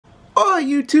Hi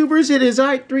YouTubers, it is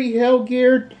i3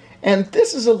 Hellgear, and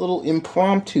this is a little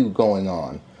impromptu going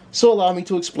on, so allow me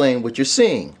to explain what you're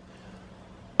seeing.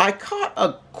 I caught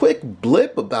a quick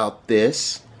blip about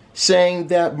this, saying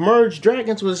that Merge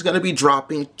Dragons was going to be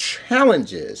dropping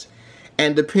challenges,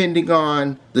 and depending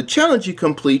on the challenge you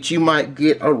complete, you might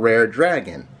get a rare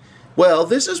dragon. Well,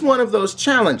 this is one of those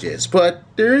challenges, but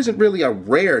there isn't really a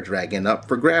rare dragon up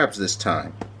for grabs this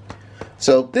time.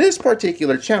 So this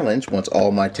particular challenge, once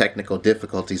all my technical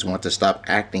difficulties want to stop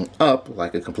acting up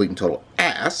like a complete and total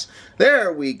ass,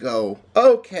 there we go.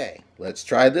 Okay, let's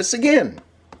try this again.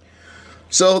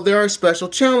 So there are special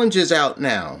challenges out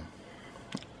now.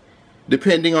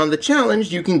 Depending on the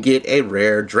challenge, you can get a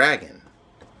rare dragon.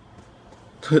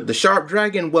 The Sharp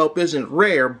Dragon Whelp isn't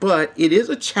rare, but it is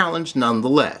a challenge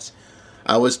nonetheless.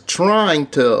 I was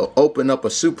trying to open up a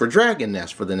Super Dragon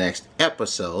Nest for the next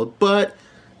episode, but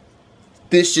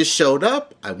this just showed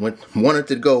up. I wanted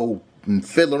to go and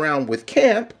fiddle around with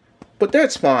camp, but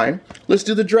that's fine. Let's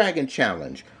do the dragon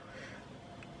challenge.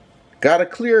 Gotta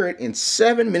clear it in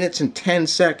 7 minutes and 10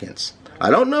 seconds. I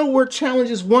don't know where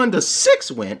challenges 1 to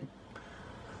 6 went,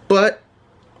 but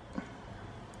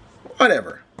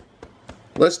whatever.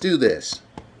 Let's do this.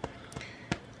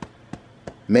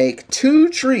 Make 2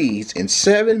 trees in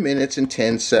 7 minutes and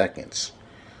 10 seconds.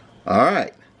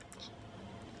 Alright.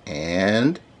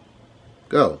 And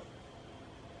go.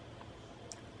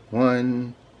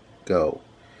 1, go.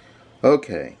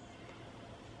 Okay.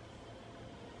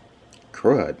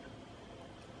 Crud.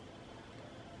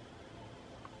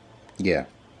 Yeah,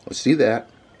 let's do that.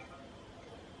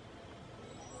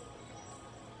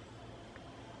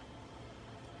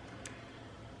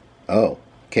 Oh,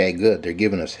 okay, good. They're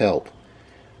giving us help.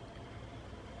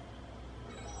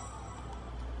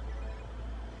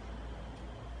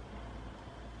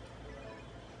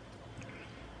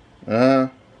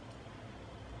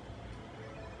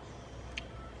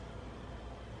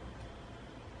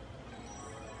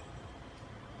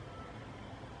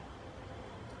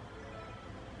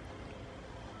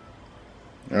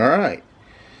 All right.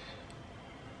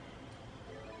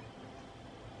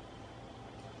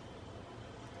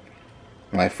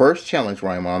 My first challenge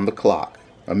where I'm on the clock.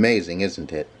 Amazing,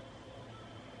 isn't it?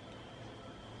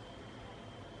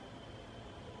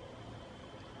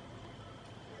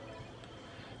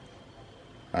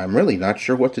 I'm really not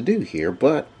sure what to do here,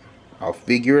 but I'll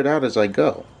figure it out as I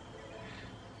go.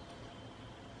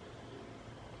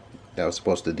 That was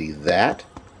supposed to do that?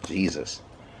 Jesus.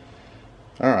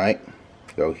 Alright.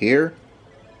 Go here.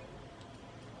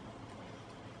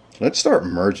 Let's start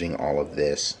merging all of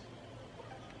this.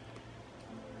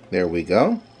 There we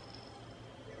go.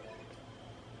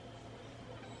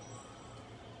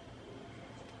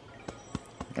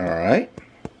 Alright.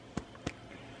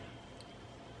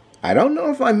 I don't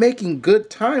know if I'm making good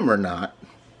time or not,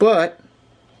 but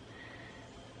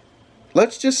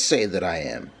let's just say that I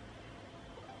am.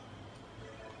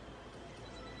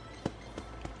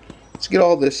 Let's get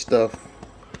all this stuff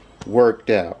worked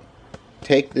out.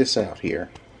 Take this out here.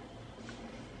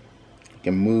 You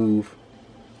can move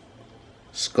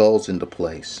skulls into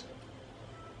place.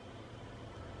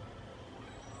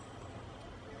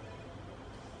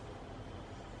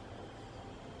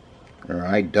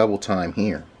 Alright, double time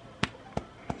here.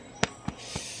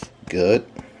 Good.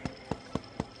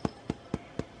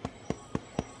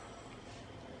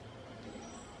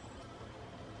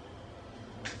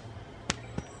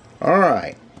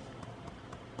 Alright.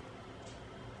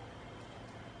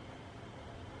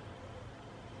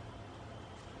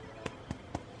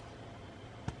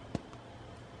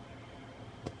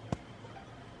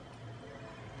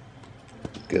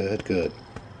 Good, good.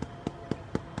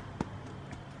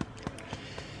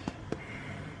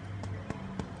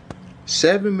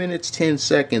 Seven minutes, 10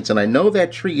 seconds, and I know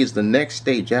that tree is the next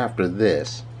stage after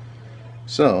this.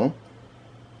 So,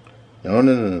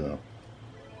 no.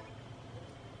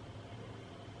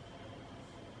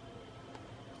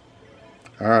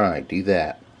 Alright, do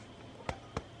that.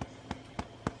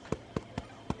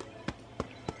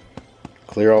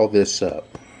 Clear all this up.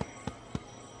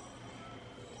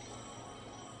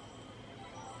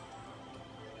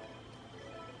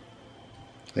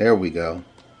 There we go.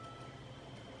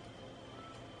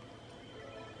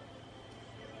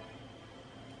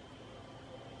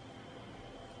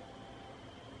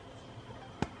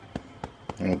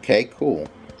 Okay, cool.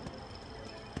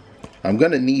 I'm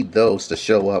gonna need those to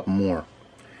show up more.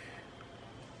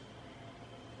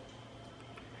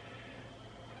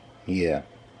 Yeah.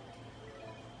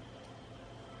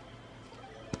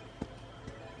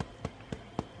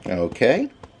 Okay.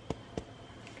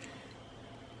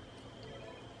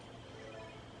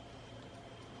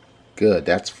 Good,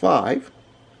 that's 5.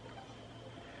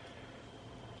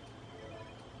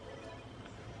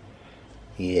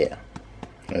 Yeah.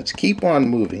 Let's keep on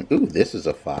moving. Ooh, this is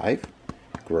a 5.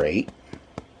 Great.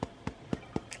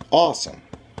 Awesome.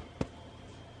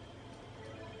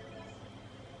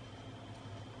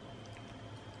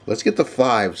 Let's get the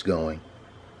 5s going.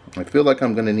 I feel like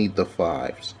I'm going to need the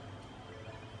 5s.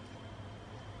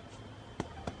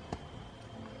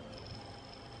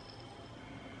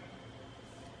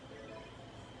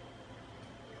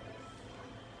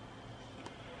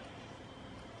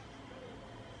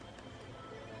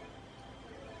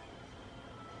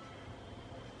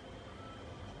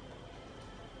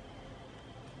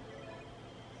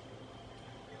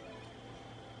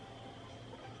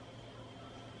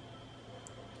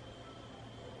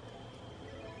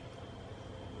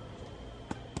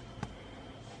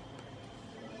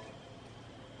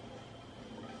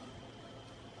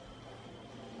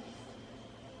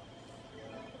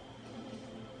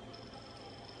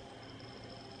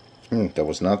 That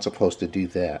was not supposed to do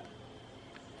that.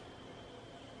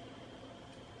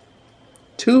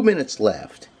 2 minutes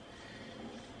left.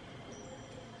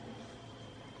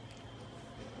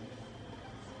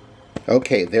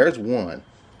 Okay, there's 1.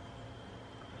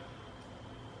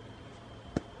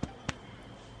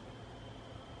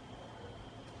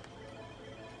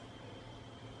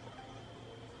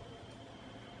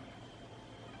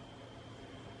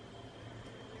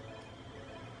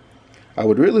 I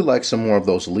would really like some more of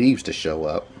those leaves to show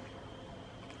up.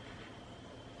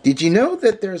 Did you know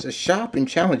that there's a shop in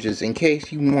Challenges in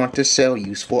case you want to sell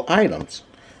useful items?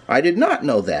 I did not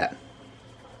know that.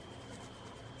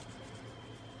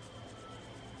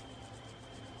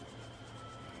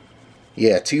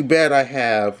 Yeah, too bad I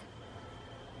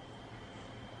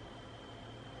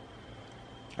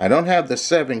don't have the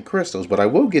 7 crystals, but I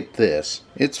will get this.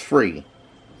 It's free.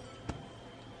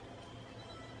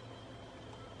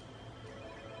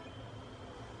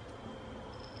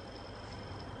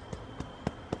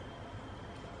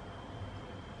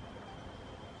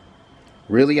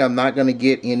 Really, I'm not going to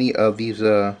get any of these,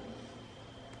 Yeah,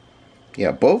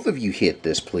 both of you hit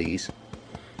this, please.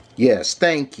 Yes,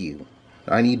 thank you.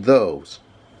 I need those.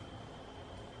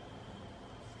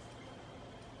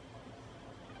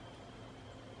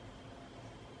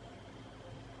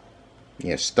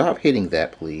 Yes, stop hitting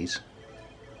that, please.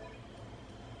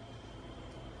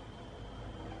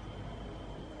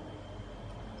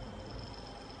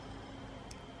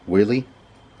 Really?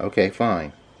 Okay,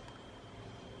 fine.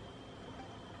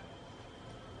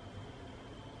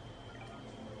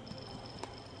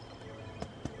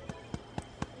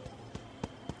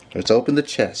 Let's open the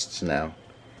chests now.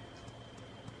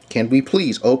 Can we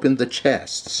please open the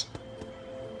chests?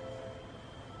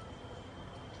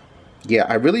 Yeah,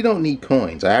 I really don't need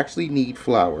coins. I actually need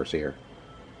flowers here.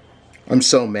 I'm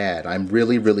so mad. I'm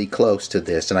really, really close to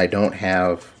this, and I don't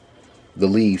have the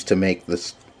leaves to make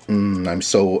this. I am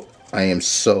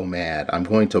so mad. I'm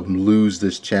going to lose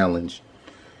this challenge.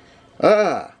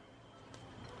 I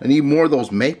need more of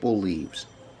those maple leaves.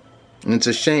 And it's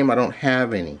a shame I don't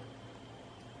have any.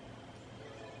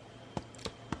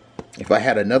 If I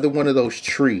had another one of those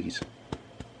trees.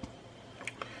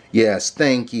 Yes,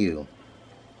 thank you.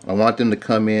 I want them to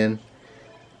come in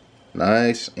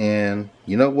nice, and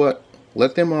you know what?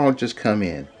 Let them all just come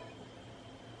in.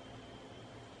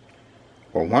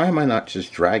 Or why am I not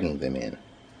just dragging them in?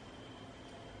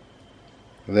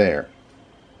 There.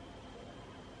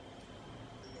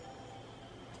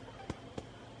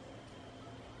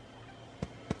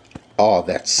 Oh,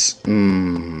 that's...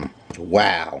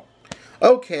 wow.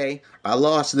 Okay, I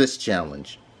lost this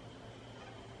challenge.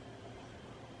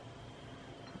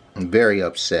 I'm very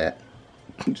upset.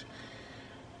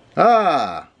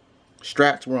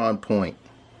 Strats were on point.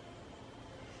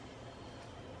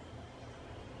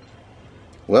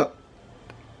 Well,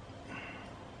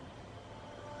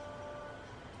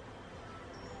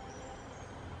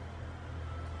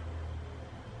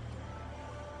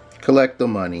 collect the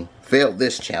money. Failed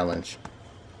this challenge.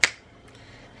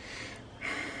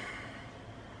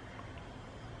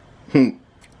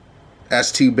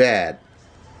 That's too bad.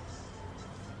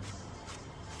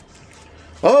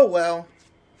 Oh well.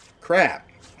 Crap.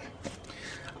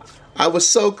 I was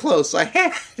so close. I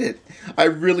had it. I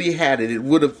really had it. It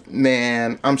would have...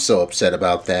 Man, I'm so upset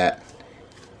about that.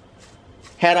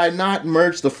 Had I not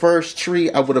merged the first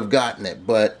tree, I would have gotten it,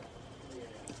 but...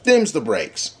 them's the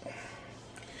breaks.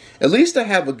 At least I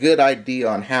have a good idea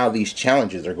on how these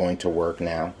challenges are going to work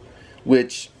now.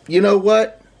 Which, you know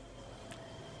what?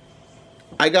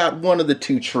 I got one of the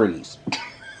 2 trees.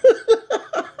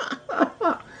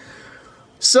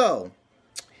 So,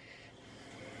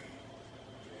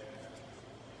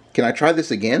 Can I try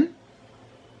this again?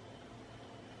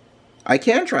 I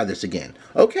can try this again.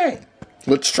 Okay,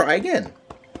 let's try again.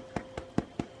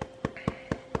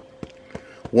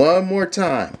 One more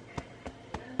time.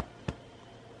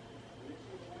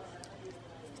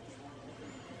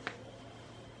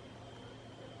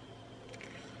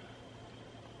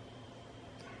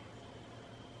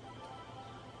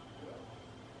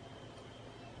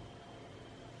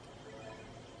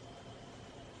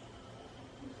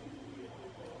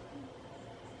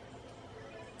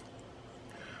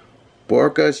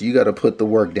 Borkus, you got to put the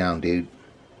work down, dude.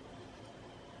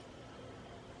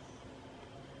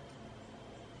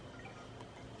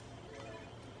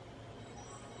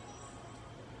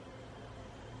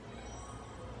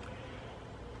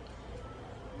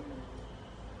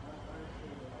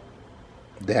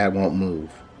 That won't move.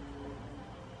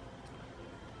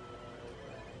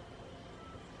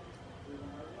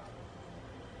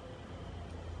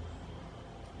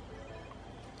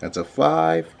 That's a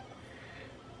 5.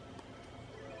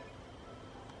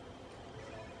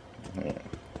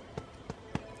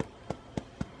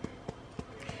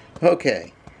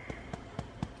 Okay.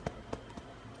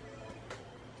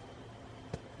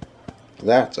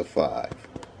 That's a 5.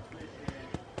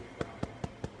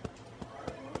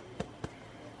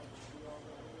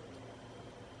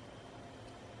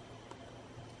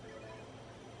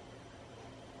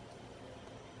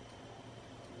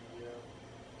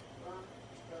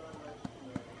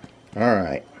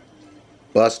 Alright.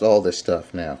 Bust all this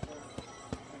stuff now.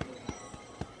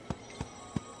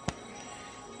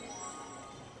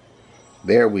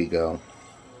 There we go.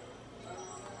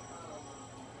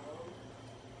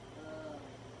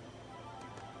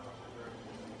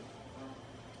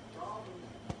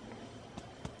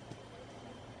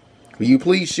 Will you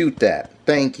please shoot that?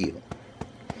 Thank you.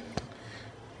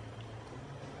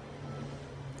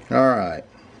 Alright.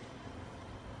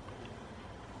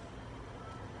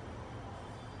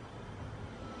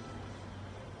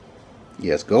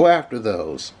 Yes, go after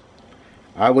those.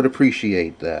 I would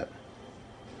appreciate that.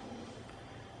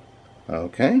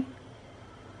 Okay.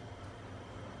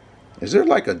 Is there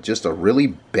like just a really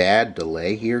bad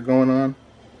delay here going on?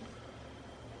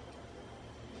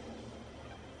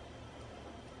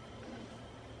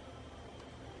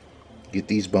 Get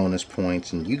these bonus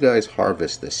points and you guys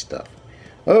harvest this stuff.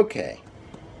 Okay.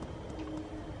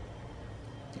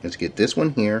 Let's get this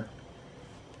one here.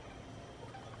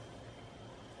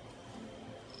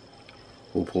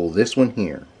 We'll pull this one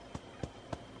here.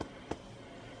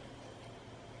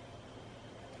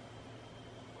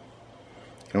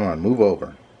 Come on, move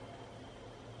over.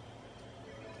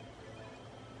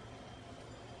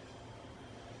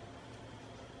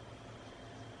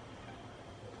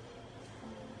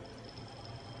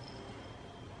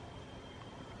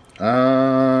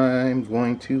 I'm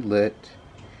going to let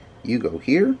you go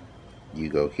here. You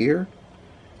go here.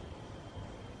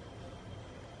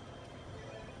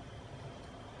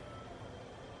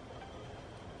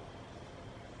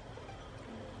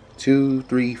 Two,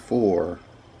 three, four.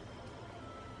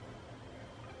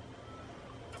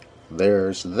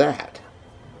 There's that.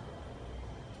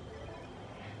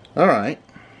 Alright.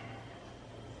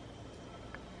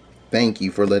 Thank you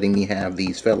for letting me have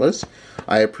these fellas.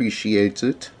 I appreciate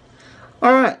it.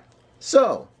 Alright.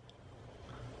 So,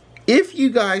 if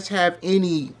you guys have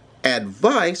any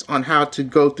advice on how to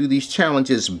go through these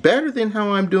challenges better than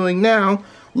how I'm doing now,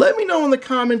 let me know in the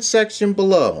comments section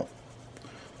below.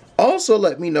 Also,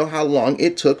 let me know how long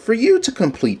it took for you to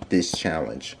complete this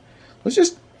challenge. Let's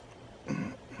just...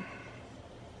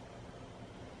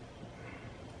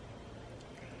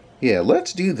 Yeah,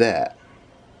 let's do that.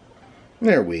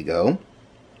 There we go.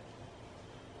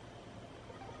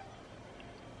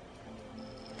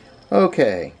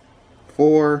 Okay.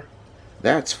 4.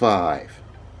 That's 5.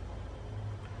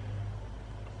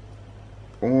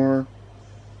 4.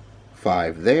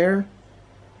 5 there.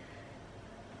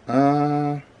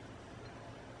 Can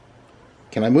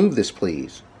I move this,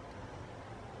 please?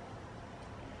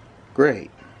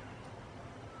 Great.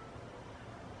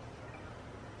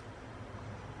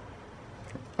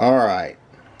 Alright.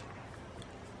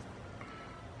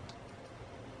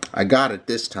 I got it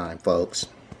this time, folks.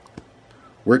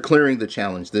 We're clearing the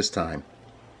challenge this time.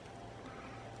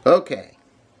 Okay.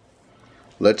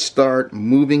 Let's start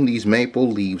moving these maple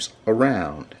leaves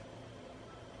around.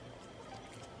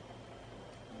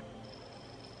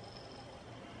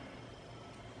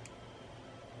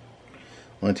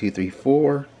 One, two, three,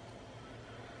 4.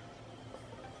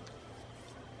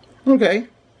 Okay.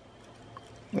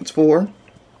 That's 4.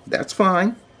 That's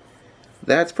fine.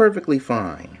 That's perfectly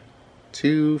fine.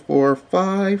 2, 4,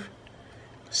 5,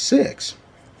 6.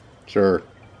 Sure.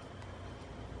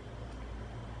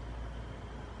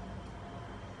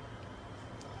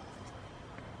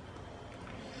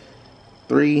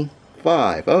 3,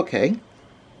 5. Okay.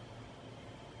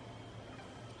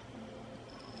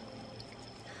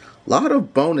 Lot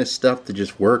of bonus stuff to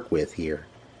just work with here.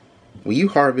 Will you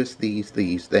harvest these?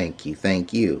 Thank you.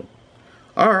 Thank you.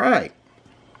 All right.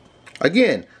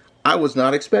 Again, I was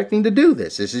not expecting to do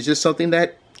this. This is just something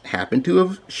that happened to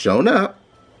have shown up.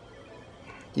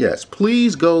 Yes,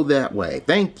 please go that way.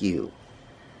 Thank you.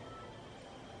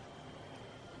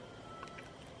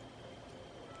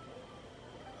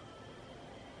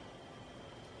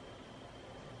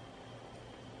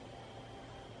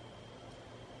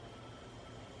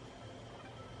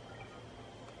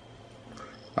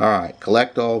 All right,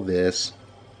 collect all this.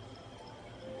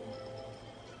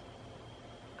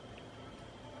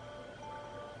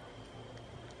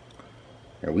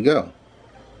 There we go.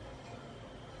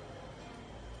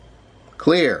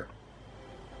 Clear.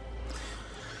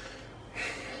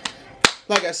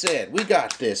 Like I said, we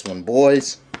got this one,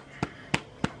 boys.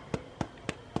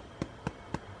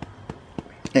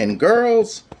 And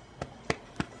girls.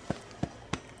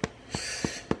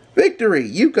 Victory!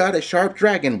 You got a sharp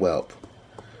dragon whelp.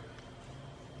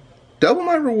 Double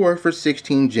my reward for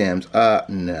 16 gems.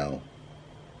 No.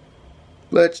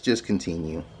 Let's just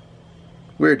continue.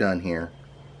 We're done here.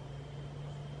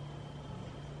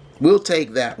 We'll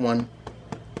take that one.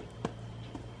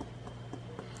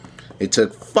 It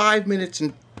took 5 minutes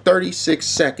and 36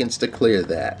 seconds to clear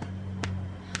that.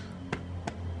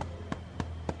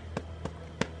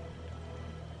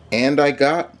 And I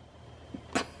got...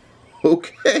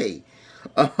 Okay.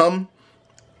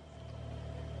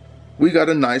 We got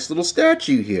a nice little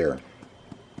statue here.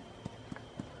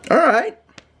 Alright.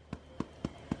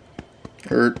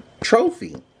 Her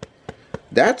trophy.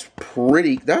 That's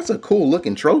pretty. That's a cool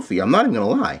looking trophy. I'm not even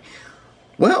going to lie.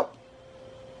 Well.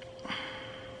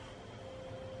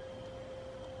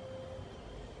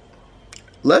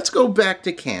 Let's go back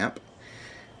to camp.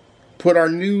 Put our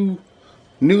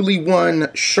newly won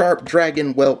sharp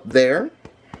dragon whelp there.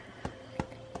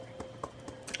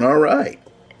 Alright.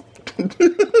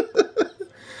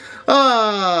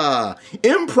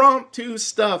 Impromptu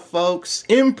stuff, folks.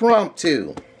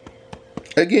 Impromptu.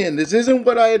 Again, this isn't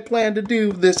what I had planned to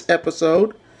do this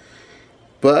episode,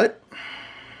 but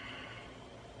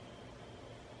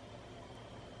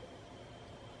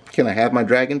can I have my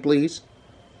dragon, please?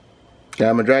 Can I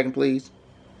have my dragon, please?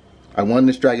 I won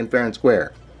this dragon fair and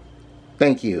square.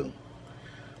 Thank you.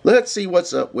 Let's see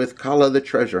what's up with Kala the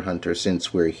treasure hunter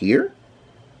since we're here.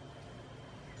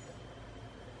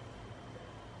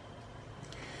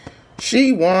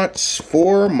 She wants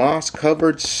 4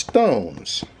 moss-covered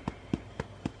stones.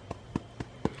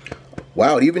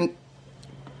 Wow, it even...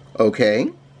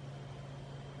 Okay.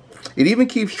 It even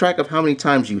keeps track of how many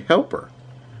times you help her.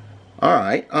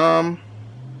 Alright,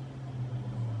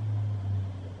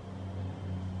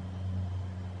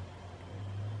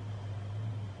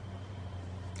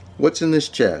 what's in this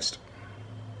chest?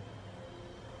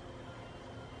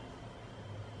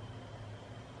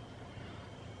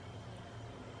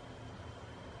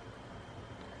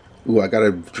 Ooh, I got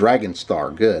a dragon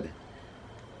star. Good.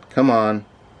 Come on.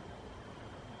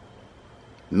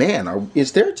 Man,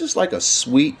 is there just like a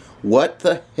sweet... What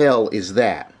the hell is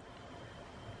that?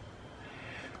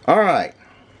 Alright.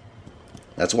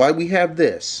 That's why we have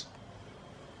this.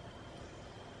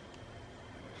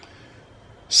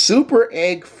 Super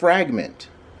Egg Fragment.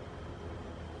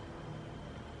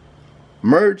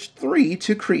 Merge 3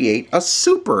 to create a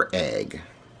super egg.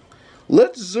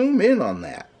 Let's zoom in on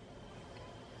that.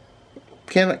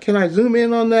 Can I zoom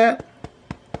in on that?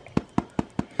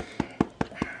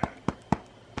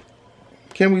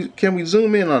 Can we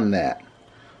zoom in on that?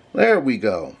 There we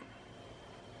go.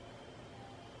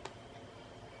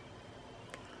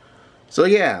 So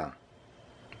yeah,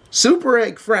 super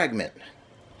egg fragment.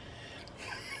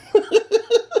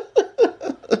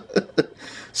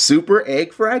 Super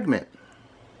egg fragment.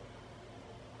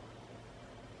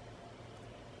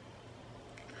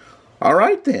 All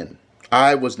right then.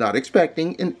 I was not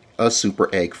expecting a super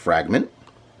egg fragment.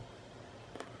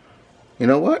 You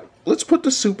know what? Let's put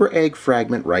the super egg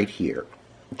fragment right here.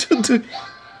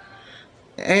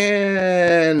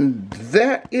 And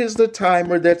that is the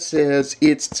timer that says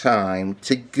it's time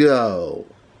to go.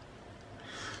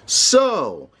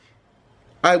 So,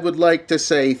 I would like to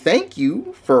say thank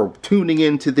you for tuning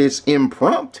into this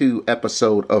impromptu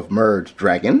episode of Merge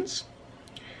Dragons.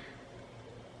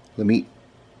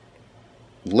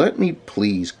 Let me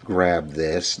please grab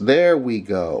this. There we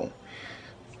go.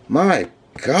 My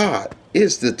God,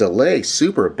 is the delay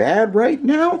super bad right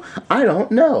now? I don't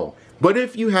know. But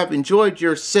if you have enjoyed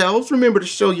yourselves, remember to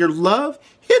show your love,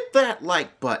 hit that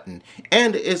like button.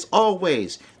 And as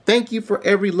always, Thank you for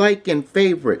every like and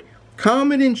favorite,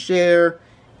 comment and share,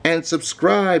 and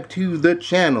subscribe to the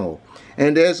channel.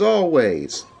 And as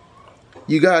always,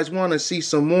 you guys want to see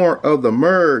some more of the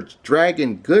Merge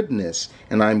Dragon goodness,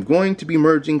 and I'm going to be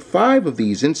merging 5 of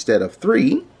these instead of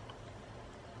 3.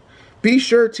 Be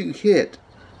sure to hit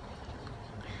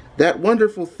that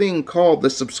wonderful thing called the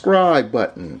subscribe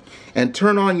button and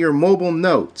turn on your mobile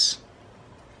notes.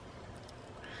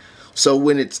 So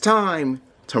when it's time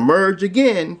to merge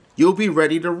again, you'll be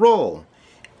ready to roll.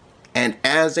 And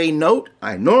as a note,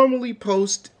 I normally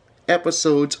post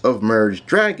episodes of Merge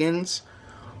Dragons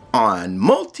on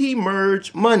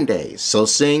Multi-Merge Mondays. So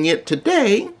seeing it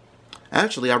today,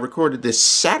 actually I recorded this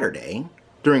Saturday,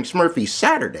 during Smurfy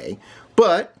Saturday,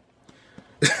 but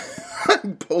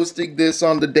I'm posting this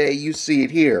on the day you see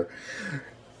it here.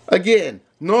 Again,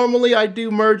 normally I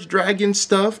do Merge Dragon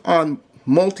stuff on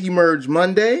Multi-Merge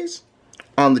Mondays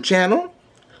on the channel.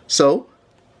 So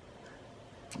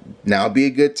now would be a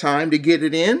good time to get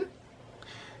it in.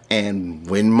 And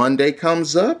when Monday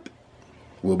comes up,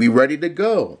 we'll be ready to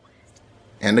go.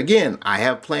 And again, I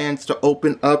have plans to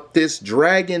open up this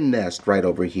dragon nest right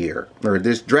over here, or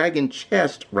this dragon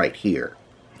chest right here.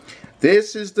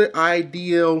 This is the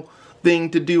ideal thing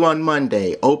to do on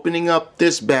Monday, opening up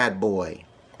this bad boy.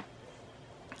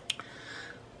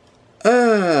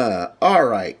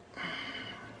 Alright.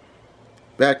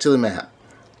 Back to the map.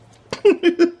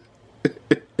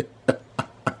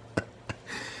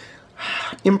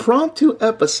 Impromptu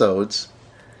episodes,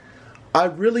 I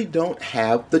really don't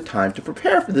have the time to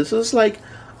prepare for this. It's like,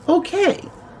 okay,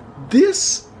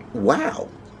 wow.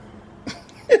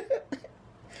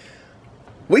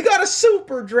 We got a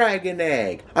super dragon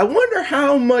egg. I wonder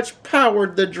how much power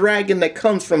the dragon that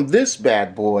comes from this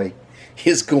bad boy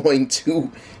is going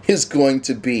to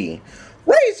be.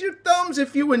 Raise your thumbs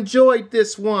if you enjoyed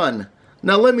this one.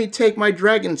 Now let me take my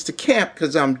dragons to camp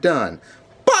because I'm done.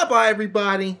 Bye-bye,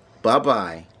 everybody.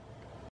 Bye-bye.